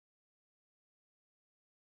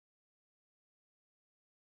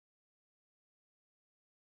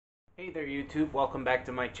Hey there YouTube, welcome back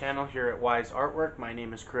to my channel here at Wise Artwork. My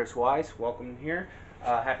name is Chris Wise. Welcome here.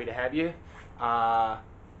 Happy to have you.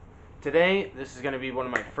 Today, this is going to be one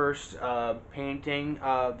of my first painting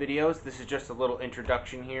videos. This is just a little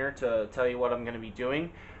introduction here to tell you what I'm going to be doing.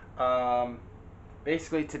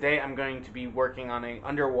 Basically today I'm going to be working on an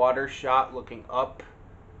underwater shot looking up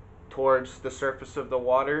towards the surface of the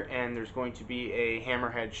water, and there's going to be a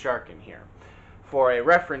hammerhead shark in here. For a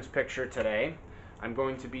reference picture today, I'm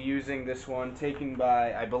going to be using this one taken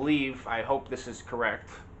by, I hope this is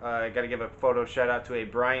correct. I got to give a photo shout out to a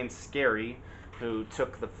Brian Scary who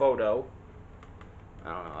took the photo. I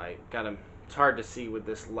don't know, I got him. It's hard to see with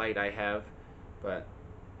this light I have, but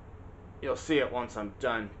you'll see it once I'm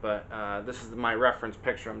done. But this is my reference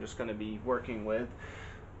picture I'm just going to be working with.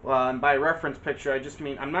 And by reference picture, I just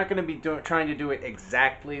mean I'm not going to be trying to do it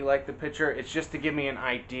exactly like the picture. It's just to give me an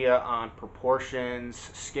idea on proportions,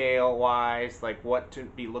 scale-wise, like what to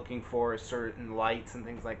be looking for, certain lights and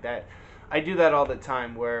things like that. I do that all the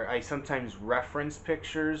time where I sometimes reference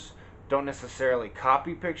pictures, don't necessarily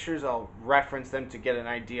copy pictures. I'll reference them to get an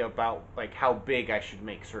idea about like how big I should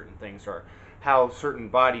make certain things or how certain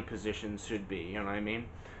body positions should be, you know what I mean?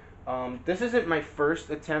 This isn't my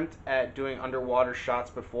first attempt at doing underwater shots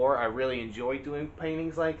before. I really enjoy doing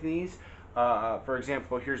paintings like these. For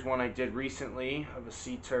example, here's one I did recently of a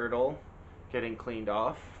sea turtle getting cleaned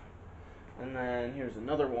off. And then here's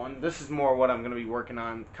another one. This is more what I'm going to be working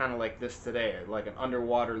on, kind of like this today, like an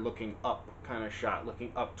underwater looking up kind of shot,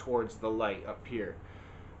 looking up towards the light up here.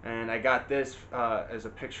 And I got this as a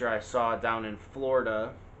picture I saw down in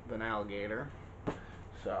Florida of an alligator.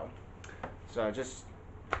 So just...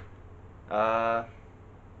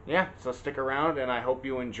 yeah, so stick around and I hope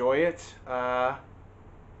you enjoy it.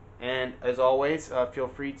 And as always, feel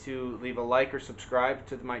free to leave a like or subscribe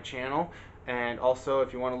to my channel. And also,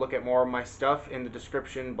 if you want to look at more of my stuff, in the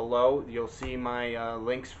description below, you'll see my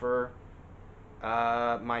links for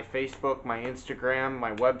my Facebook, my Instagram,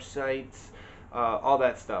 my websites, all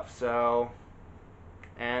that stuff. So...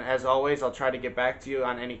 And as always, I'll try to get back to you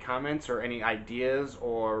on any comments or any ideas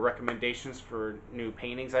or recommendations for new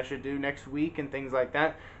paintings I should do next week and things like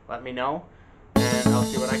that. Let me know, and I'll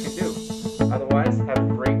see what I can do. Otherwise, have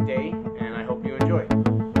a great day, and I hope you enjoy.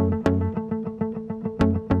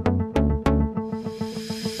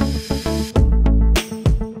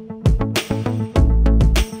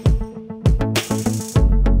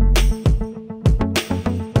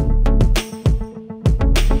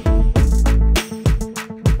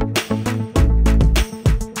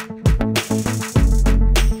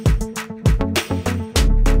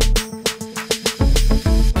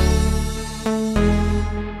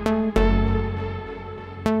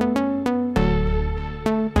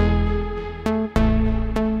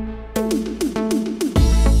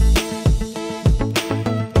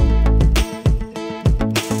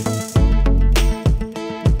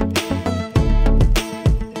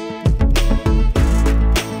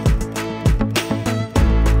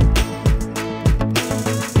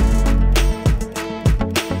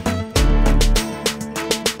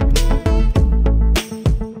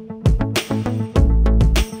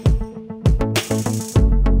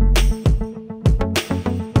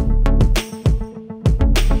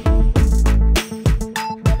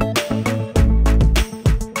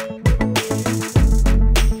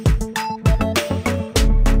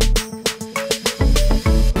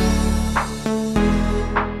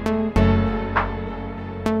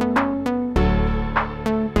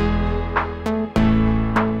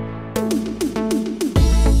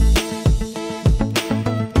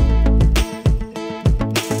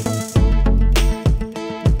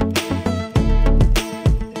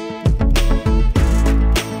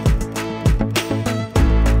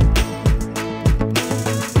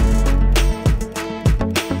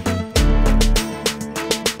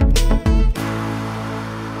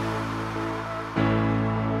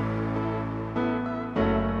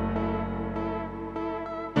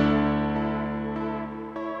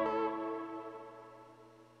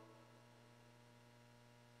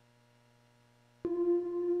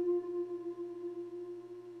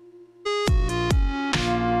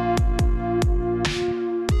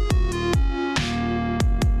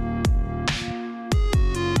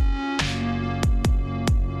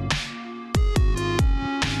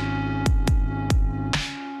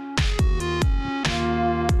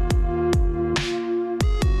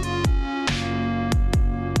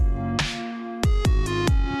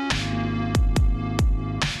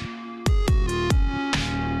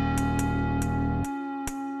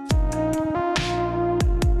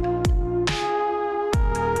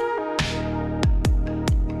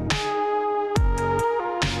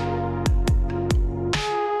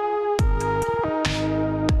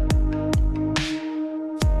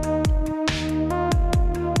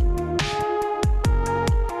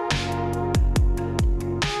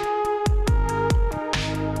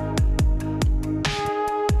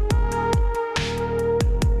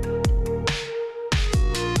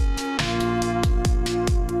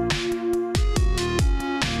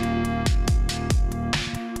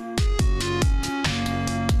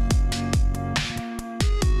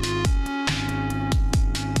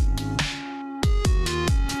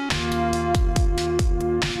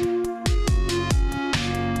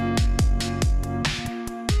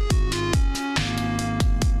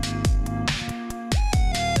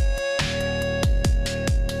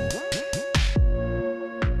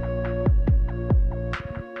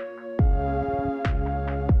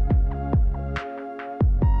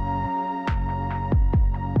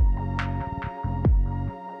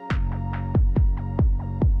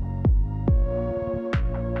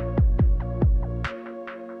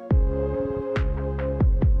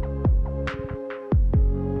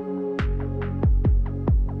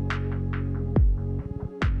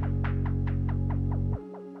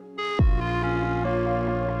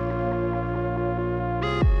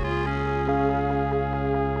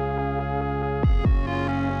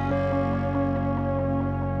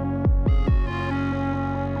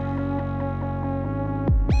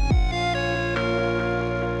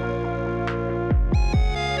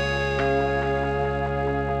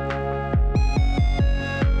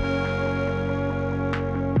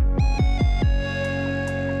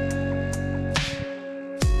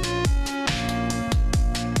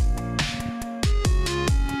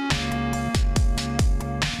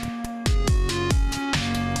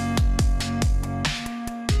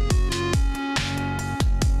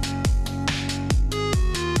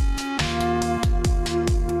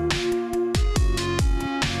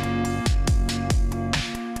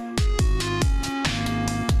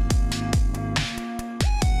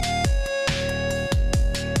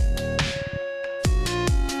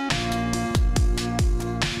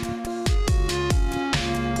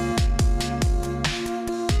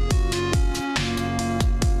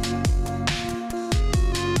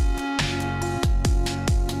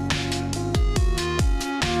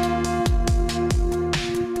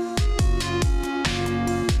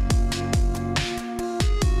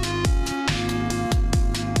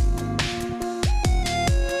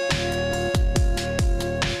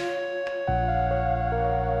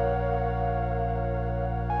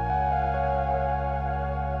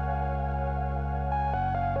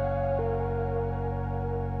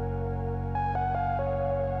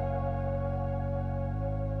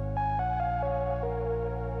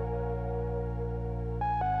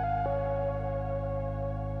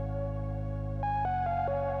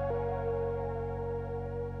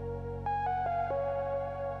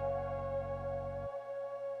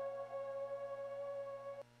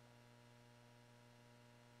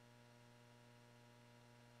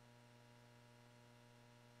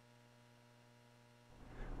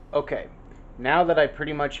 Okay, now that I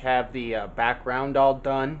pretty much have the background all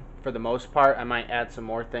done for the most part, I might add some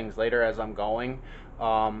more things later as I'm going.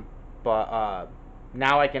 Um, but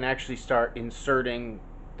now I can actually start inserting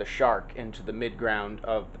the shark into the midground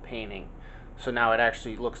of the painting. So now it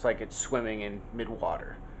actually looks like it's swimming in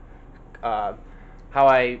mid-water. Uh, how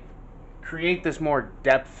I create this more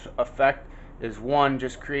depth effect is, one,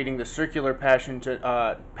 just creating the circular pattern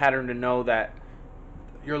to know that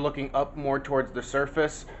you're looking up more towards the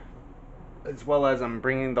surface, as well as I'm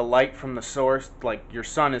bringing the light from the source, like your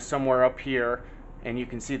sun is somewhere up here and you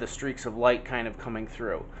can see the streaks of light kind of coming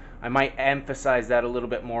through. I might emphasize that a little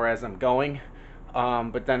bit more as I'm going,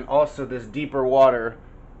 but then also this deeper water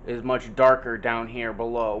is much darker down here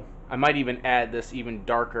below. I might even add this even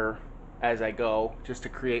darker as I go, just to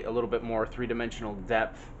create a little bit more three-dimensional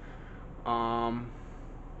depth.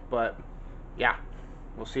 But yeah,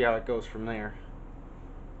 we'll see how it goes from there.